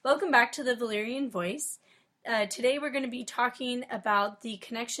Welcome back to the Valyrian Voice. Today we're going to be talking about the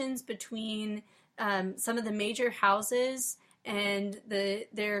connections between some of the major houses and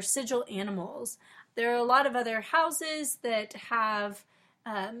their sigil animals. There are a lot of other houses that have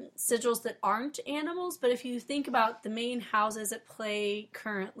sigils that aren't animals, but if you think about the main houses at play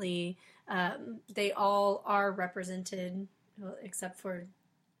currently, they all are represented, well, except for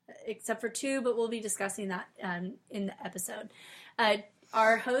two, but we'll be discussing that in the episode.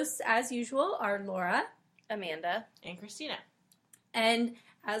 Our hosts, as usual, are Laura, Amanda, and Christina. And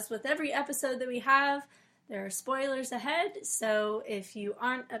as with every episode that we have, there are spoilers ahead, so if you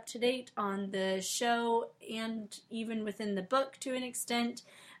aren't up to date on the show and even within the book to an extent,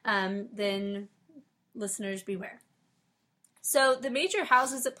 then listeners beware. So the major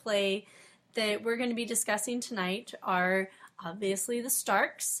houses at play that we're going to be discussing tonight are obviously the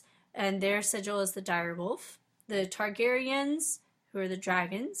Starks, and their sigil is the direwolf, the Targaryens, who are the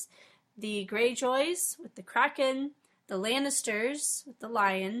dragons, the Greyjoys with the kraken, the Lannisters with the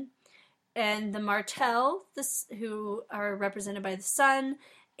lion, and the Martell, who are represented by the sun,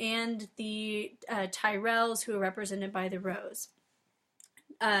 and the Tyrells, who are represented by the rose.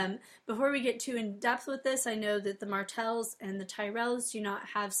 Before we get too in depth with this, I know that the Martells and the Tyrells do not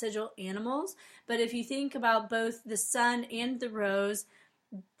have sigil animals, but if you think about both the sun and the rose,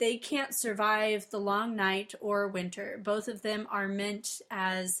 they can't survive the long night or winter. Both of them are meant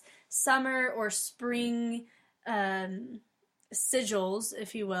as summer or spring sigils,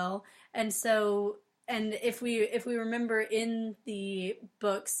 if you will. And so, and if we remember in the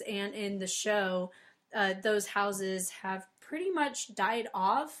books and in the show, those houses have pretty much died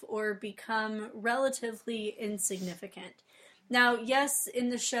off or become relatively insignificant. Now, yes, in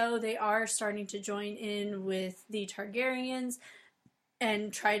the show, they are starting to join in with the Targaryens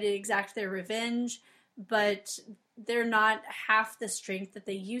and try to exact their revenge, but they're not half the strength that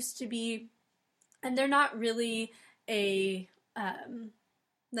they used to be, and they're not really a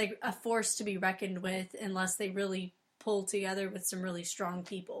force to be reckoned with unless they really pull together with some really strong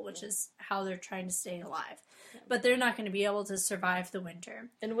people, which is how they're trying to stay alive. But they're not going to be able to survive the winter.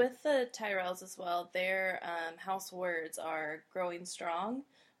 And with the Tyrells as well, their house words are growing strong,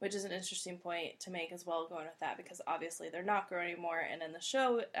 which is an interesting point to make as well, going with that, because obviously they're not growing anymore, and in the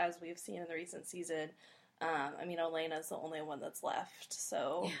show, as we've seen in the recent season, Olenna's the only one that's left,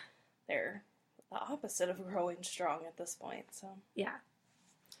 so they're the opposite of growing strong at this point, so. Yeah.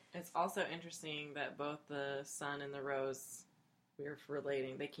 It's also interesting that both the sun and the rose, we're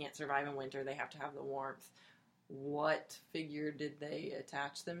relating, they can't survive in winter, they have to have the warmth. What figure did they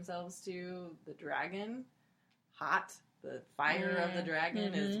attach themselves to? The dragon? Hot? The fire of the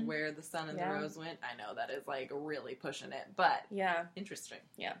dragon is where the sun and the rose went. I know that is really pushing it, but interesting.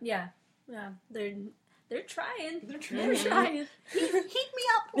 Yeah. They're trying. They're trying. Heat me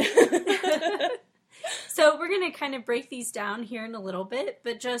up. So we're going to kind of break these down here in a little bit,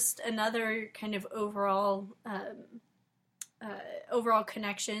 but just another kind of overall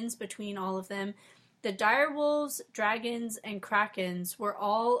connections between all of them. The direwolves, dragons, and krakens were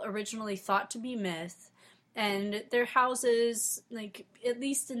all originally thought to be myth. And their houses, at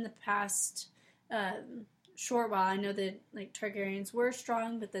least in the past short while, I know that, Targaryens were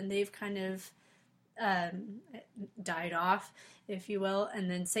strong, but then they've kind of died off, if you will. And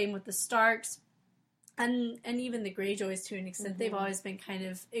then same with the Starks, and even the Greyjoys to an extent. They've always been kind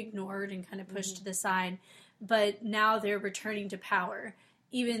of ignored and kind of pushed to the side. But now they're returning to power.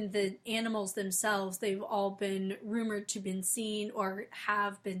 Even the animals themselves, they've all been rumored to have been seen or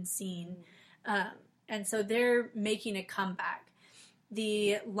have been seen. And so they're making a comeback.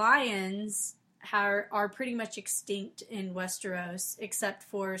 The lions are pretty much extinct in Westeros, except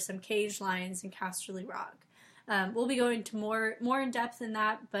for some caged lions in Casterly Rock. We'll be going to more in depth in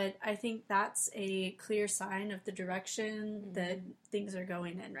that, but I think that's a clear sign of the direction that things are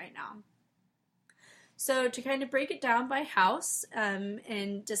going in right now. So to kind of break it down by house,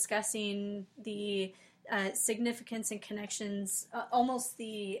 and discussing the significance and connections, almost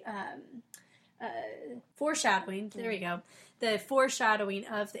the foreshadowing, there we go, the foreshadowing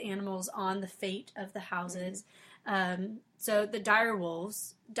of the animals on the fate of the houses. So the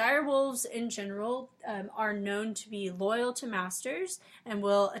direwolves in general are known to be loyal to masters and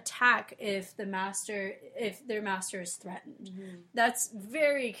will attack if their master is threatened. That's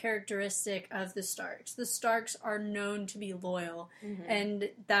very characteristic of the Starks. The Starks are known to be loyal,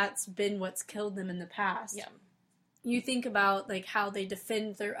 and that's been what's killed them in the past. Yeah. You think about how they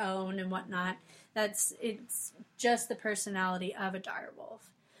defend their own and whatnot. It's just the personality of a direwolf.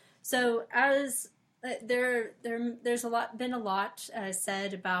 So as there's been a lot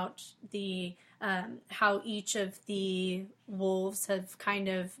said about the how each of the wolves have kind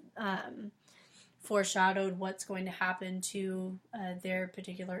of foreshadowed what's going to happen to their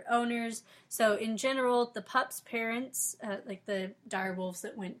particular owners. So in general, the pup's parents, like the dire wolves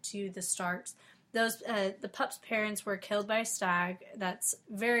that went to the Starks, those the pup's parents were killed by a stag. That's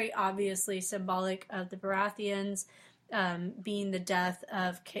very obviously symbolic of the Baratheons, being the death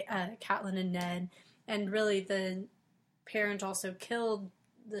of Catelyn and Ned, and really the parent also killed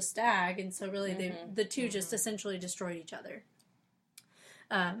the stag, and so really the two just essentially destroyed each other.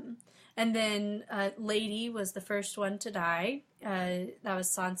 And then Lady was the first one to die. That was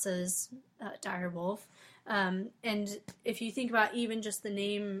Sansa's dire wolf. And if you think about even just the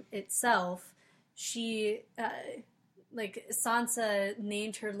name itself, she, Sansa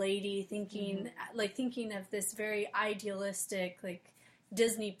named her Lady thinking of this very idealistic, like,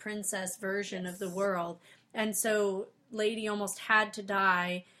 Disney princess version of the world. And so Lady almost had to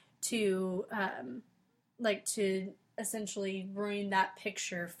die to essentially ruin that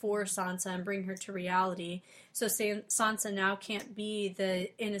picture for Sansa and bring her to reality. So Sansa now can't be the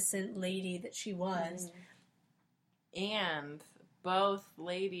innocent lady that she was. And both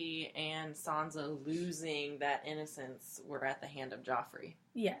Lady and Sansa losing that innocence were at the hand of Joffrey.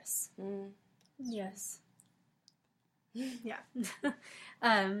 Yes. Yes. Yeah.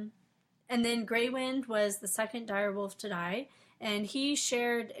 And then Grey Wind was the second direwolf to die, and he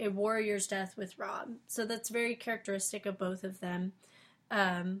shared a warrior's death with Robb. So that's very characteristic of both of them.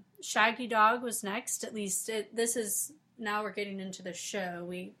 Shaggy Dog was next. At least this is, now we're getting into the show.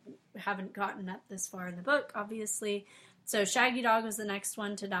 We haven't gotten up this far in the book, obviously. So Shaggy Dog was the next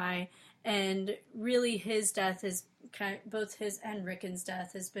one to die, and really his death is both his and Rickon's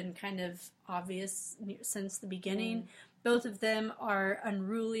death has been kind of obvious since the beginning. Both of them are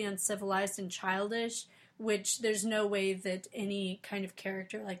unruly, uncivilized, and childish, which there's no way that any kind of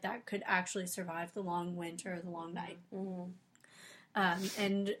character like that could actually survive the long winter or the long night.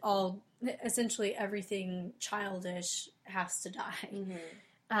 And essentially everything childish has to die.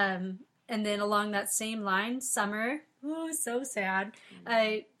 And then along that same line, Summer, so sad.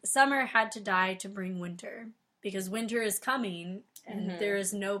 Summer had to die to bring winter, because winter is coming, and there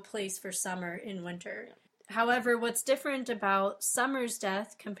is no place for summer in winter. However, what's different about Summer's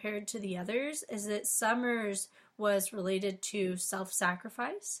death compared to the others is that Summer's was related to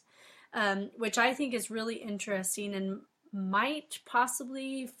self-sacrifice, which I think is really interesting and might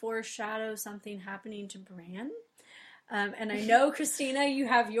possibly foreshadow something happening to Bran. And I know, Christina, you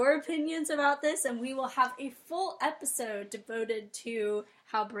have your opinions about this, and we will have a full episode devoted to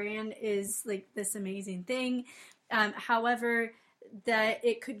how Bran is like this amazing thing. However, that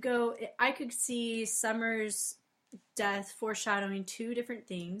it could go, I could see Summer's death foreshadowing two different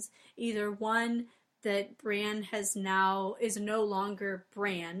things. Either one, that Bran is no longer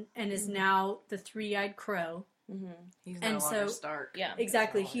Bran and is now the three-eyed crow. He's no longer Stark. Yeah,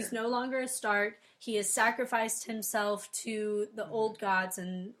 exactly. He's no longer a Stark. He has sacrificed himself to the old gods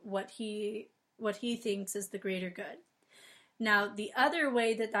and what he thinks is the greater good. Now, the other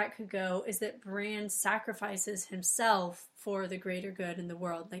way that could go is that Bran sacrifices himself for the greater good in the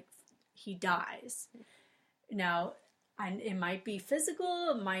world. Like, he dies. Now, it might be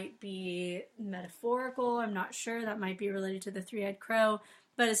physical, it might be metaphorical, I'm not sure. That might be related to the three-eyed crow.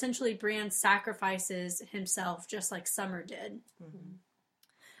 But essentially, Bran sacrifices himself just like Summer did.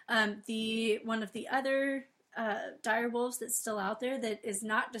 One of the other direwolves that's still out there that is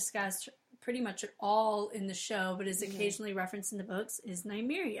not discussed pretty much at all in the show, but is occasionally referenced in the books, is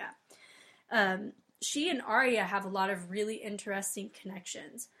Nymeria. She and Arya have a lot of really interesting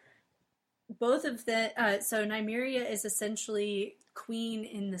connections. Both of so Nymeria is essentially queen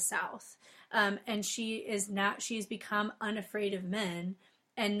in the South, and she's become unafraid of men.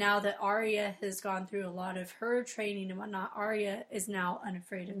 And now that Arya has gone through a lot of her training and whatnot, Arya is now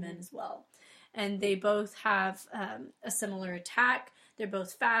unafraid of men as well. And they both have a similar attack. They're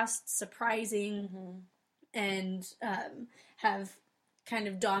both fast, surprising, and have kind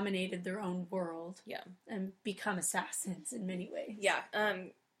of dominated their own world. Yeah. And become assassins in many ways. Yeah.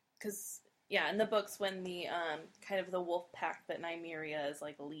 Because, in the books, when the kind of the wolf pack that Nymeria is,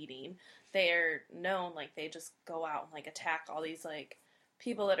 like, leading, they're known, like, they just go out and, like, attack all these, like,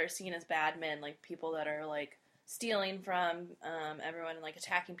 people that are seen as bad men, like people that are like stealing from everyone and like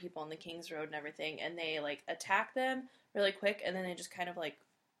attacking people on the King's Road and everything, and they like attack them really quick, and then they just kind of like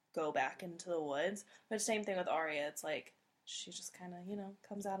go back into the woods. But same thing with Arya. It's like she just kind of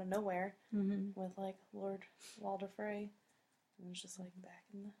comes out of nowhere with like Lord Walder Frey, and it's just like back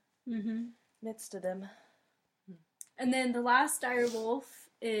in the midst of them. And then the last direwolf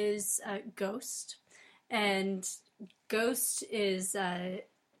is Ghost, and Ghost is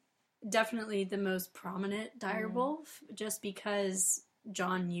definitely the most prominent direwolf, just because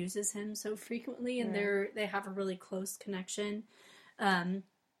Jon uses him so frequently, and they have a really close connection.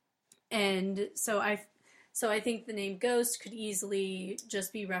 And so I think the name Ghost could easily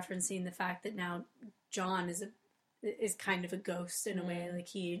just be referencing the fact that now Jon is kind of a ghost in a way, like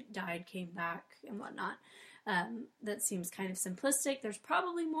he died, came back, and whatnot. That seems kind of simplistic. There's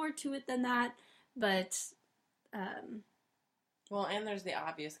probably more to it than that, but well, and there's the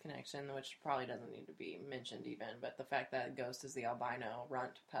obvious connection, which probably doesn't need to be mentioned even, but the fact that Ghost is the albino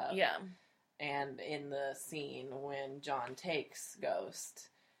runt pup. Yeah. And in the scene when Jon takes Ghost,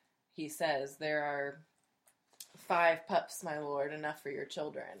 he says, "There are 5 pups, my lord, enough for your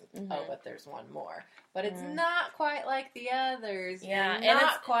children." Oh, but there's one more. But it's not quite like the others. Yeah, and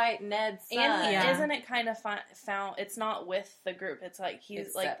not quite Ned's son. And isn't it kind of found? It's not with the group. It's like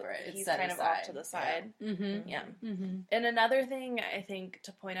he's like separate. He's set kind aside. of off to the side. Yeah. And another thing I think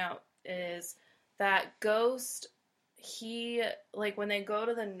to point out is that Ghost. He, like, when they go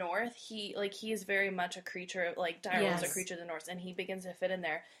to the north, he is very much a creature, like, direwolves are creature of the north, and he begins to fit in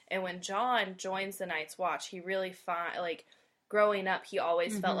there. And when Jon joins the Night's Watch, he really growing up, he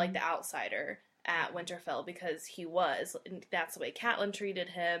always felt like the outsider at Winterfell, because he was, and that's the way Catelyn treated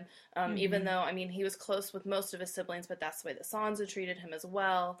him, even though, I mean, he was close with most of his siblings, but that's the way that Sansa treated him as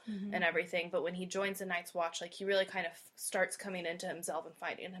well, and everything. But when he joins the Night's Watch, like, he really kind of starts coming into himself and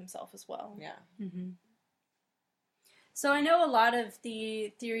finding himself as well. Yeah. So I know a lot of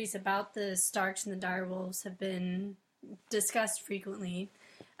the theories about the Starks and the direwolves have been discussed frequently.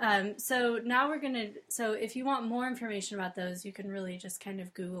 So now so if you want more information about those, you can really just kind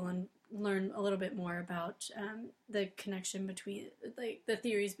of Google and learn a little bit more about the connection between, like, the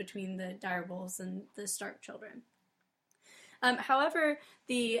theories between the direwolves and the Stark children. However,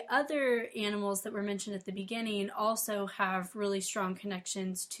 the other animals that were mentioned at the beginning also have really strong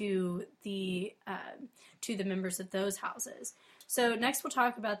connections to the members of those houses. So next we'll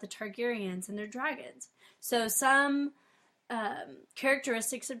talk about the Targaryens and their dragons. So some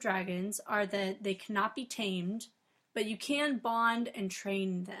characteristics of dragons are that they cannot be tamed, but you can bond and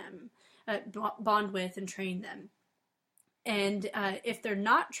train them, bond with and train them. And if they're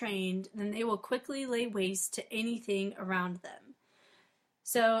not trained, then they will quickly lay waste to anything around them.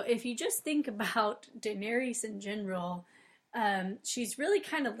 So if you just think about Daenerys in general, she's really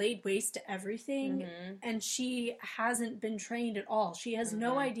kind of laid waste to everything, and she hasn't been trained at all. She has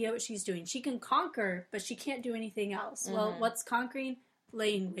no idea what she's doing. She can conquer, but she can't do anything else. Well, what's conquering?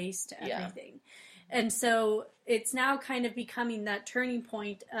 Laying waste to everything. And so it's now kind of becoming that turning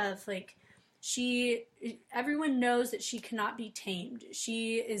point of, like, everyone knows that she cannot be tamed.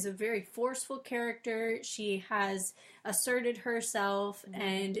 She is a very forceful character. She has asserted herself,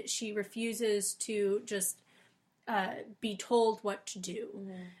 and she refuses to just be told what to do,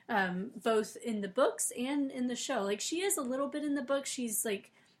 both in the books and in the show. Like, she is a little bit in the book. She's,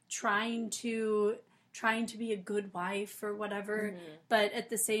 like, trying to be a good wife or whatever, but at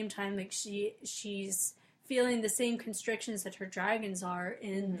the same time, like, she's feeling the same constrictions that her dragons are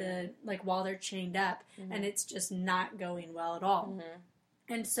in the, like, while they're chained up, and it's just not going well at all.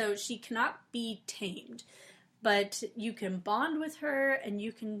 And so she cannot be tamed, but you can bond with her and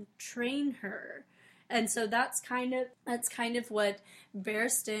you can train her. And so that's kind of what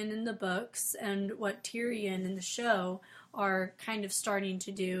Barristan in the books and what Tyrion in the show are kind of starting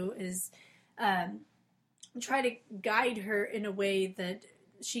to do, is try to guide her in a way that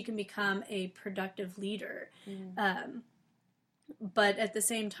she can become a productive leader. But at the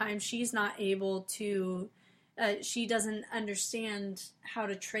same time, she's not able to, she doesn't understand how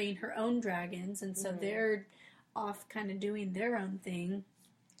to train her own dragons, and so they're off kind of doing their own thing.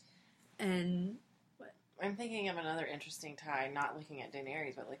 And I'm thinking of another interesting tie, not looking at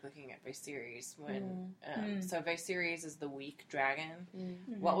Daenerys, but, like, looking at Viserys. So Viserys is the weak dragon.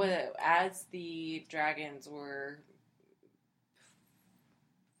 What would it, as the dragons were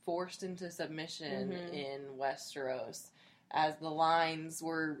forced into submission in Westeros, as the lines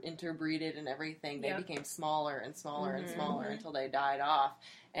were interbreeded and everything, they became smaller and smaller and smaller until they died off.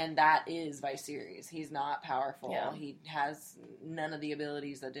 And that is Viserys. He's not powerful. Yeah. He has none of the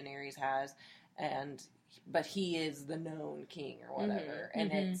abilities that Daenerys has, but he is the known king or whatever.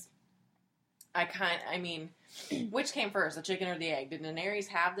 And it's, I mean, which came first, the chicken or the egg? Did Daenerys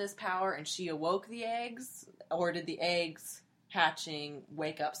have this power and she awoke the eggs, or did the eggs hatching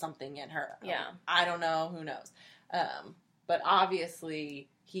wake up something in her? Yeah. I don't know. Who knows? But obviously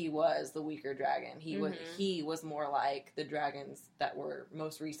he was the weaker dragon. He was more like the dragons that were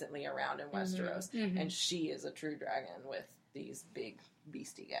most recently around in Westeros. And she is a true dragon with these big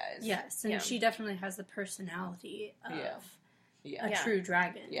beastie guys. Yes, and she definitely has the personality of a true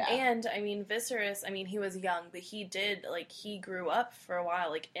dragon. Yeah. And, I mean, Viserys, I mean, he was young, but he did, like, he grew up for a while,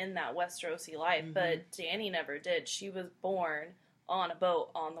 like, in that Westerosi life, but Dany never did. She was born on a boat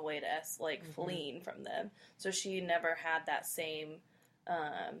on the way to fleeing from them. So she never had that same,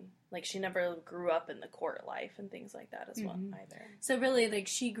 like, she never grew up in the court life and things like that as well, either. So really, like,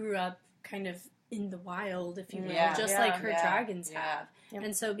 she grew up kind of in the wild, if you will, just like her dragons have. Yep.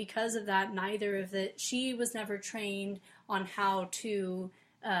 And so because of that, neither of the, she was never trained on how to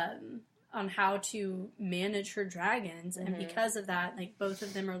manage her dragons, and because of that, like, both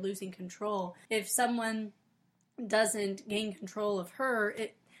of them are losing control. If someone doesn't gain control of her,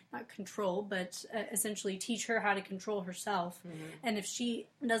 not control, but essentially teach her how to control herself, and if she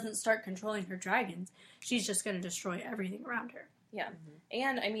doesn't start controlling her dragons, she's just going to destroy everything around her. Yeah.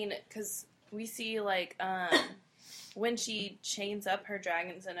 And, I mean, because we see, like, when she chains up her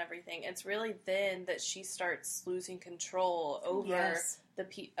dragons and everything, it's really then that she starts losing control over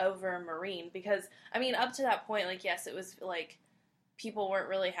over Marine. Because, I mean, up to that point, like, yes, it was, like, people weren't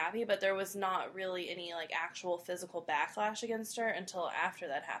really happy, but there was not really any, like, actual physical backlash against her until after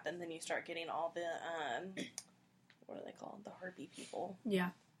that happened. Then you start getting all the, what are they called? The harpy people.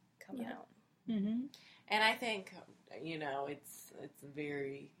 Yeah. Coming out. Mm-hmm. And I think, you know, it's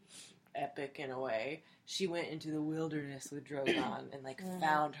very epic in a way. She went into the wilderness with Drogon and, like,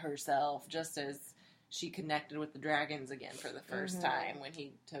 found herself just as she connected with the dragons again for the first time when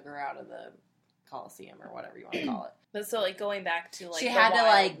he took her out of the Colosseum or whatever you want to call it. But so, like, going back to, like, she had to,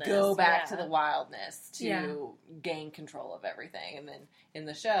 like, go back to the wildness to gain control of everything. And then in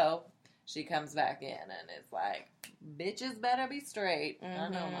the show, she comes back in and is like, bitches better be straight. I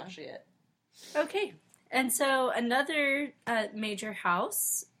know my shit. Okay. And so another major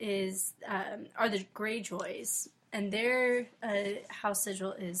house are the Greyjoys, and their house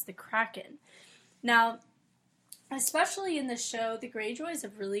sigil is the Kraken. Now, especially in the show, the Greyjoys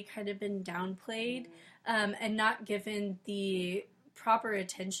have really kind of been downplayed and not given the proper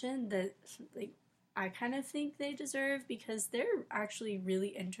attention that, like, I kind of think they deserve, because they're actually really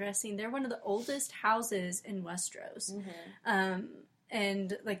interesting. They're one of the oldest houses in Westeros.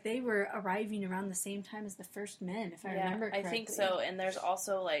 And, like, they were arriving around the same time as the First Men, if I remember correctly. I think so. And there's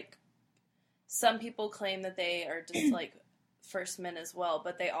also, like, some people claim that they are just, like, First Men as well,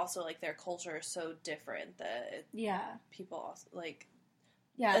 but they also, like, their culture is so different that people also, like,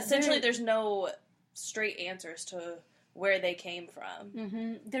 essentially there's no straight answers to where they came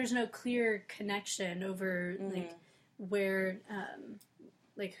from. There's no clear connection over, like, where,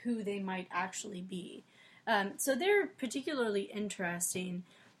 like, who they might actually be. So they're particularly interesting,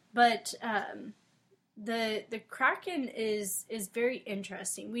 but the Kraken is very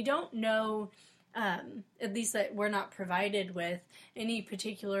interesting. We don't know, at least that we're not provided with, any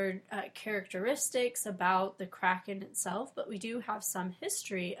particular characteristics about the Kraken itself, but we do have some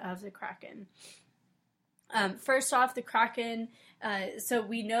history of the Kraken. First off, the Kraken, so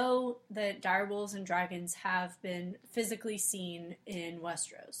we know that direwolves and dragons have been physically seen in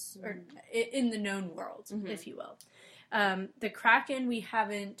Westeros, or in the known world, if you will. The Kraken we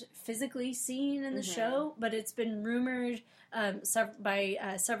haven't physically seen in the show, but it's been rumored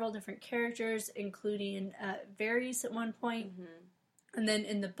by several different characters, including Varys at one point, and then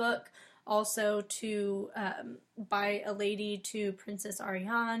in the book, also by a lady to Princess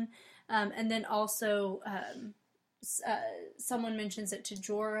Arianne. And then also, someone mentions it to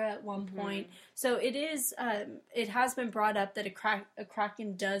Jorah at one point. So it has been brought up that a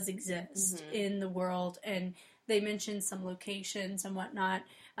Kraken does exist in the world, and they mention some locations and whatnot.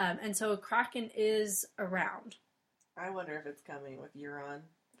 And so a Kraken is around. I wonder if it's coming with Euron.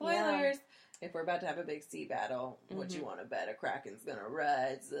 Spoilers! If we're about to have a big sea battle, what you want to bet? A Kraken's gonna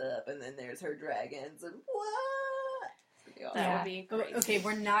rise up, and then there's her dragons, and what? That would be great. Okay,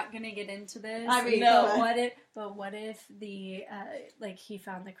 we're not gonna get into this. I mean, no. But what if the like he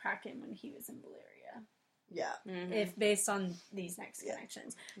found the Kraken when he was in Valyria? Yeah. If based on these next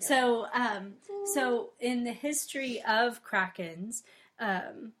connections. Yeah. So in the history of Krakens,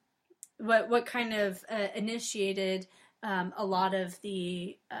 what kind of initiated a lot of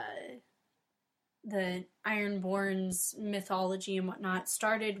the Ironborn's mythology and whatnot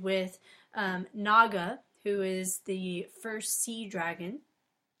started with Naga, who is the first sea dragon,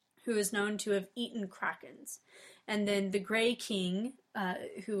 who is known to have eaten krakens. And then the Grey King,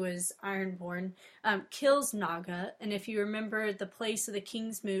 who is Ironborn, kills Naga. And if you remember, the place of the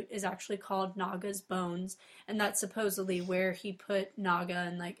King's Moot is actually called Naga's Bones. And that's supposedly where he put Naga.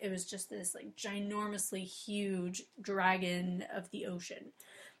 And, like, it was just this, like, ginormously huge dragon of the ocean.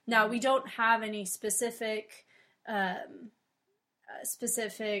 Now, we don't have any specific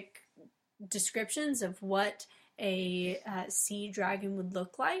descriptions of what a sea dragon would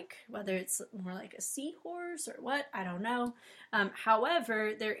look like, whether it's more like a seahorse or what, I don't know.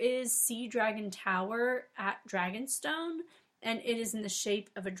 However, there is Sea Dragon Tower at Dragonstone, and it is in the shape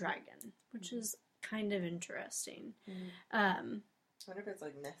of a dragon, which is kind of interesting. I wonder if it's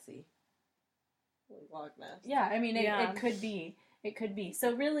like Nessie. Like Loch Ness. Yeah, I mean, it could be. It could be.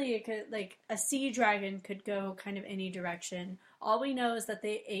 So really, it could, like, a sea dragon could go kind of any direction. All we know is that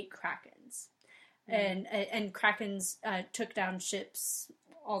they ate krakens. And krakens took down ships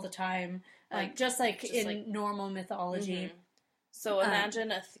all the time, just like in normal mythology. Mm-hmm. So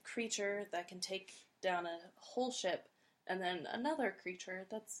imagine a creature that can take down a whole ship, and then another creature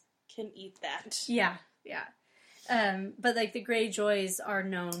that can eat that. Yeah. But like the Greyjoys are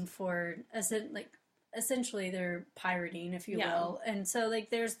known for essentially they're pirating, if you will, and so like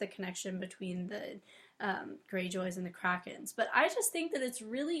there's the connection between the Greyjoys and the Krakens. But I just think that it's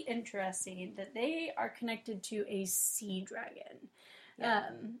really interesting that they are connected to a sea dragon.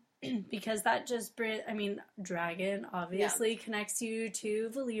 Because that just dragon obviously connects you to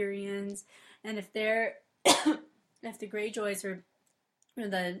Valyrians, and if they're if the Greyjoys are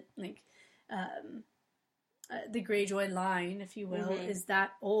the Greyjoy line, if you will, is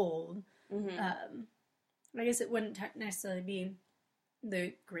that old, I guess it wouldn't necessarily be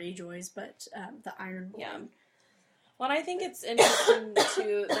the Greyjoys, but the Ironborn. Yeah. Well, I think it's interesting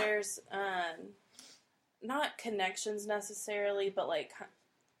too. There's not connections necessarily, but like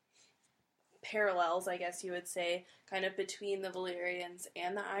parallels, I guess you would say, kind of between the Valyrians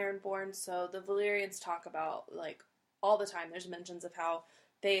and the Ironborn. So the Valyrians talk about, like, all the time, there's mentions of how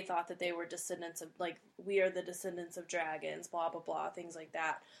they thought that they were descendants of, like, we are the descendants of dragons, blah, blah, blah, things like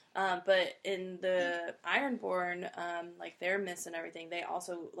that. But in the Ironborn, like, their myths and everything, they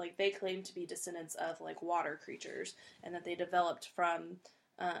also, like, they claim to be descendants of, like, water creatures, and that they developed from,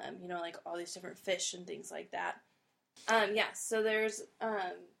 like, all these different fish and things like that. So there's,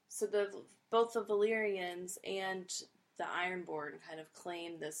 both the Valyrians and the Ironborn kind of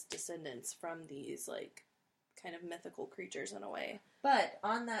claim this descendants from these, like, kind of mythical creatures in a way. But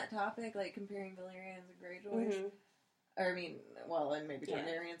on that topic, like comparing Valyrians and Greyjoys, and maybe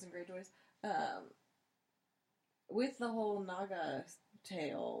Targaryens and Greyjoys, with the whole Naga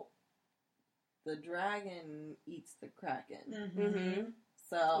tale, the dragon eats the Kraken.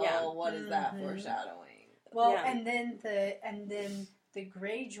 So what is that foreshadowing? Well, and then the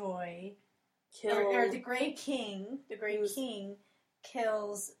Greyjoy or the Grey King, King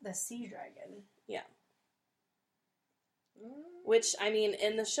kills the sea dragon. Yeah. Which, I mean,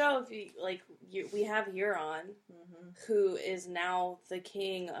 in the show, we have Euron, who is now the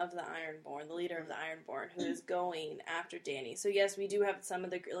king of the Ironborn, the leader of the Ironborn, who is going after Dany. So yes, we do have some of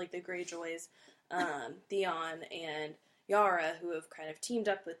the Greyjoys, Theon and Yara, who have kind of teamed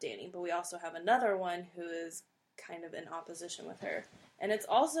up with Dany, but we also have another one who is kind of in opposition with her. And it's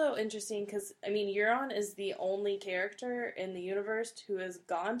also interesting because, I mean, Euron is the only character in the universe who has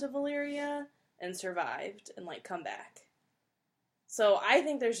gone to Valyria and survived and, like, come back. So I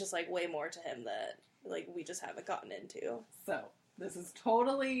think there's just, like, way more to him that, like, we just haven't gotten into. So, this is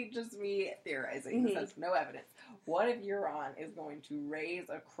totally just me theorizing. This has no evidence. What if Euron is going to raise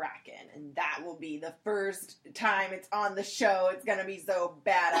a Kraken, and that will be the first time it's on the show? It's going to be so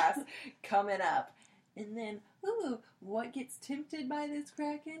badass coming up. And then, what gets tempted by this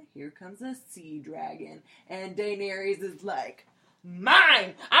Kraken? Here comes a sea dragon. And Daenerys is like,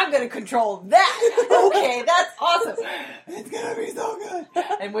 mine! I'm gonna control that! Okay, that's awesome! It's gonna be so good!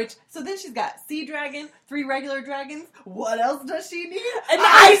 So then she's got sea dragon, 3 regular dragons. What else does she need? An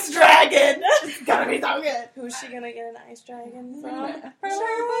ice dragon! It's gonna be so good! Who's she gonna get an ice dragon from? From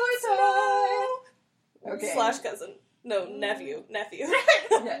her boy. Okay. / cousin. No, nephew. Yeah,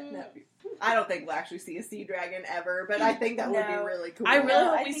 nephew. I don't think we'll actually see a sea dragon ever, but I think that would be really cool. I really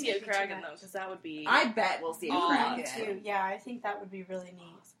hope we see a Kraken, though, because that would be... I bet we'll see a Kraken. Too. Yeah, I think that would be really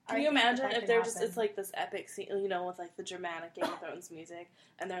neat. Can you imagine if they're just, it's like this epic scene, you know, with like the dramatic Game of Thrones music,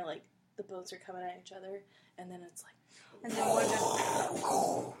 and they're like, the boats are coming at each other, and then it's like... And then one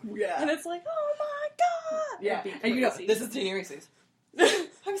just... Yeah. And it's like, oh my god! Yeah, and you know, this is Daenerys.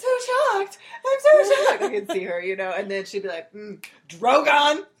 I'm so shocked. I can see her, you know, and then she'd be like,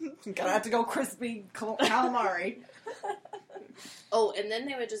 Drogon! Gonna have to go crispy calamari. Oh, and then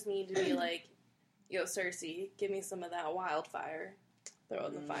they would just need to be like, yo, Cersei, give me some of that wildfire. Throw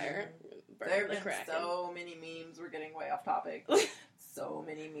in the fire. There have been so many memes. We're getting way off topic. So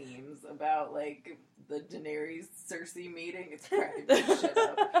many memes about, like, the Daenerys Cersei meeting. It's cracking the shit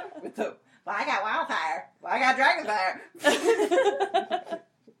up. With the, well, I got wildfire. Well, I got dragonfire.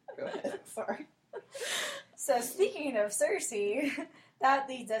 Go ahead. Sorry. So, speaking of Cersei, that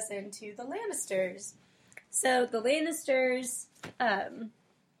leads us into the Lannisters. So the Lannisters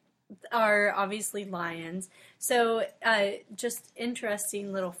are obviously lions. So just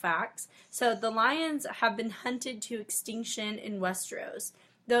interesting little facts. So the lions have been hunted to extinction in Westeros,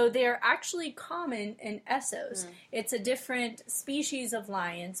 though they are actually common in Essos. It's a different species of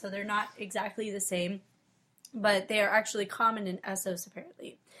lion, so they're not exactly the same, but they are actually common in Essos,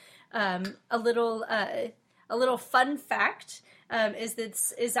 apparently. A little fun fact is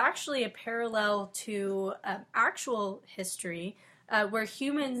this is actually a parallel to actual history, where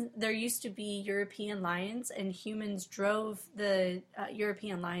there used to be European lions, and humans drove the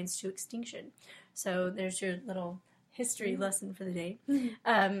European lions to extinction. So there's your little history lesson for the day.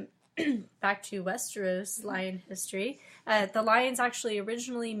 Back to Westeros lion history. The lions actually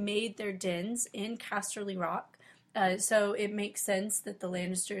originally made their dens in Casterly Rock. So it makes sense that the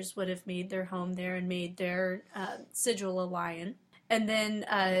Lannisters would have made their home there and made their sigil a lion. And then,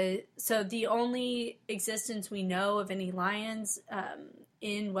 so the only existence we know of any lions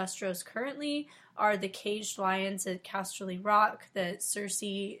in Westeros currently are the caged lions at Casterly Rock that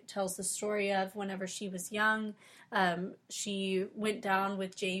Cersei tells the story of whenever she was young. She went down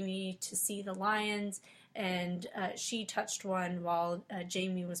with Jaime to see the lions, and she touched one while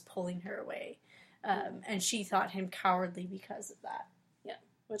Jaime was pulling her away. And she thought him cowardly because of that. Yeah,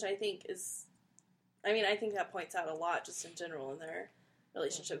 which I think is... I mean, I think that points out a lot just in general in their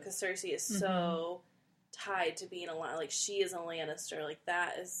relationship, because Cersei is so tied to being a Lannister. Like, she is a Lannister. Like,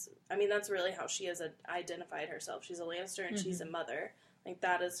 that is... I mean, that's really how she has identified herself. She's a Lannister and she's a mother. Like,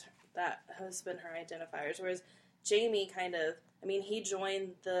 that has been her identifiers. Whereas Jaime kind of... I mean, he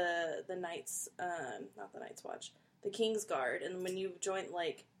joined the Knights... not the Night's Watch. The King's Guard. And when you join,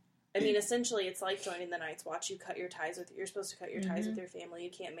 like... I mean, essentially, it's like joining the Night's Watch. You cut your ties with... You're supposed to cut your ties with your family. You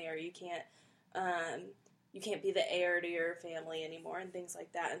can't marry. You can't be the heir to your family anymore and things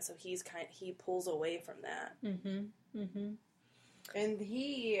like that. And so he pulls away from that. And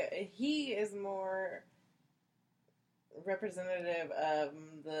he is more representative of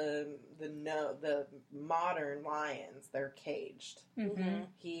the modern lions. They're caged.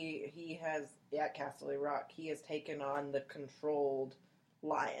 He has at Casterly Rock. He has taken on the controlled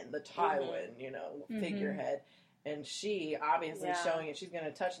lion, the Tywin, figurehead. And she, obviously, showing it, she's going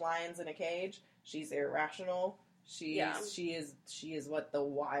to touch lions in a cage. She's irrational. She is what the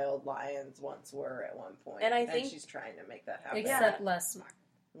wild lions once were at one point. And I think she's trying to make that happen. Except less smart.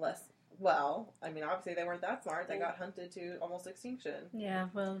 Well, I mean, obviously they weren't that smart. They got hunted to almost extinction. Yeah,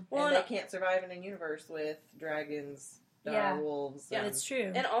 well... And they can't survive in a universe with dragons, wolves. Yeah, it's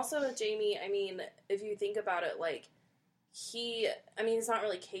true. And also with Jaime, I mean, if you think about it, like, it's not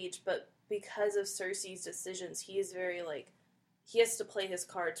really caged, but because of Cersei's decisions, he is very, like, he has to play his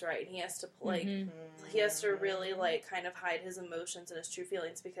cards right, and he has to, like, he has to really, like, kind of hide his emotions and his true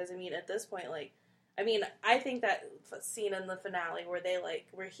feelings, because, I mean, at this point, like, I mean, I think that scene in the finale where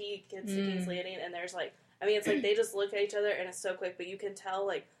where he gets to King's Landing, and there's, like, I mean, it's like they just look at each other, and it's so quick, but you can tell,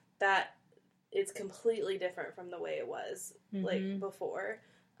 like, that it's completely different from the way it was, like, before.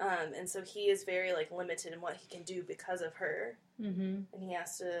 And so he is very, like, limited in what he can do because of her. And he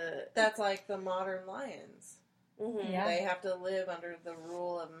has to... That's like the modern lions. Yeah. They have to live under the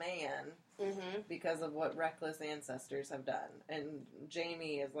rule of man because of what reckless ancestors have done. And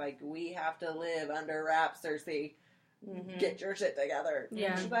Jaime is like, we have to live under wraps, Cersei. Get your shit together.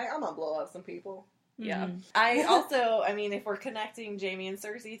 Yeah. She's like, I'm gonna blow up some people. Yeah. I also, I mean, if we're connecting Jaime and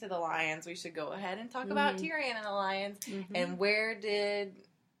Cersei to the lions, we should go ahead and talk about Tyrion and the lions. And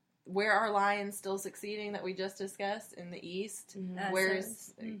where are lions still succeeding that we just discussed in the east?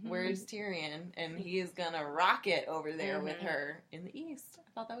 Where's Tyrion? And he is gonna rock it over there with her in the east.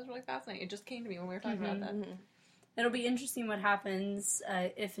 I thought that was really fascinating. It just came to me when we were talking about that. It'll be interesting what happens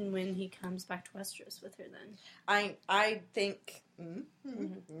if and when he comes back to Westeros with her then. I think,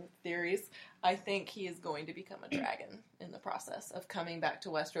 theories, I think he is going to become a dragon in the process of coming back to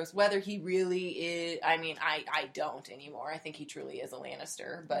Westeros. Whether he really is, I mean, I don't anymore. I think he truly is a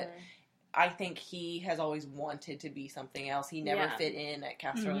Lannister, but I think he has always wanted to be something else. He never fit in at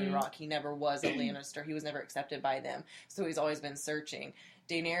Casterly Rock. He never was a Lannister. He was never accepted by them. So he's always been searching.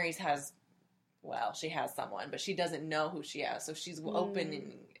 Daenerys has... Well, she has someone, but she doesn't know who she has. So she's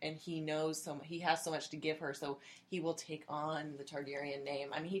open, and he knows he has so much to give her. So he will take on the Targaryen name.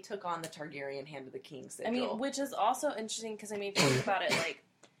 I mean, he took on the Targaryen Hand of the King sigil. I mean, which is also interesting because, I mean, if you think about it, like,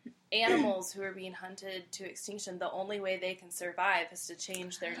 animals who are being hunted to extinction, the only way they can survive is to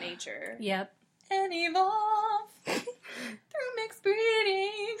change their nature. Yep. And evolve through mixed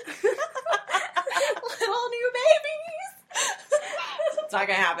breeding. Little new babies. It's not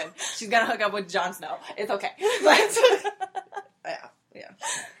gonna happen. She's gonna hook up with Jon Snow. It's okay. But, yeah.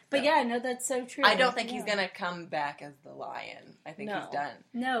 But yeah, no, that's so true. I don't think he's going to come back as the lion. I think he's done.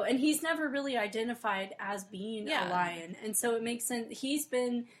 No, and he's never really identified as being a lion. And so it makes sense. He's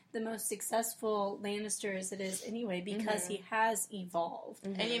been the most successful Lannister as it is anyway because he has evolved.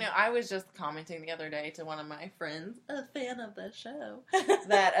 And, you know, I was just commenting the other day to one of my friends, a fan of the show,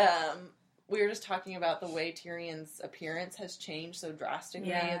 that we were just talking about the way Tyrion's appearance has changed so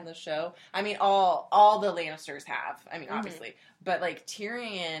drastically in the show. I mean, all the Lannisters have. I mean, obviously. But, like,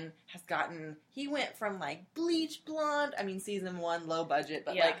 Tyrion has gotten... He went from, like, bleach blonde... I mean, season 1, low budget,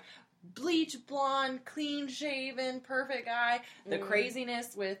 but, like, bleach blonde, clean-shaven, perfect guy. The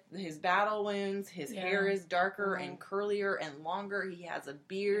craziness with his battle wounds. His hair is darker and curlier and longer. He has a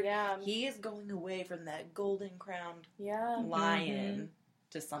beard. Yeah. He is going away from that golden-crowned lion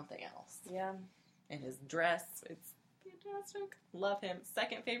to something else. Yeah. And his dress, it's fantastic. Love him.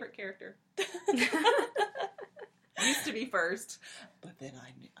 Second favorite character. Used to be first, but then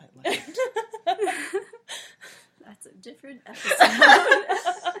I left. That's a different episode.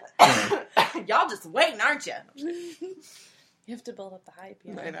 Y'all just waiting, aren't you? You have to build up the hype.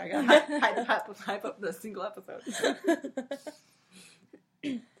 You know? I got hype up the single episode.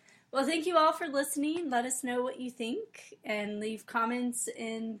 Well, thank you all for listening. Let us know what you think and leave comments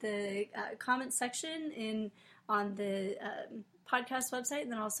in the comment section on the podcast website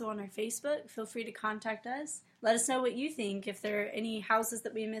and then also on our Facebook. Feel free to contact us. Let us know what you think, if there are any houses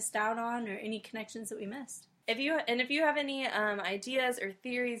that we missed out on or any connections that we missed. If you have any ideas or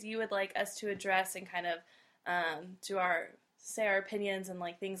theories you would like us to address and kind of say our opinions and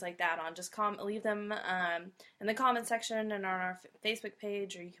like things like that on, just leave them in the comment section and on our Facebook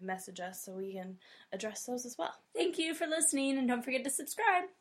page, or you can message us so we can address those as well. Thank you for listening, and don't forget to subscribe.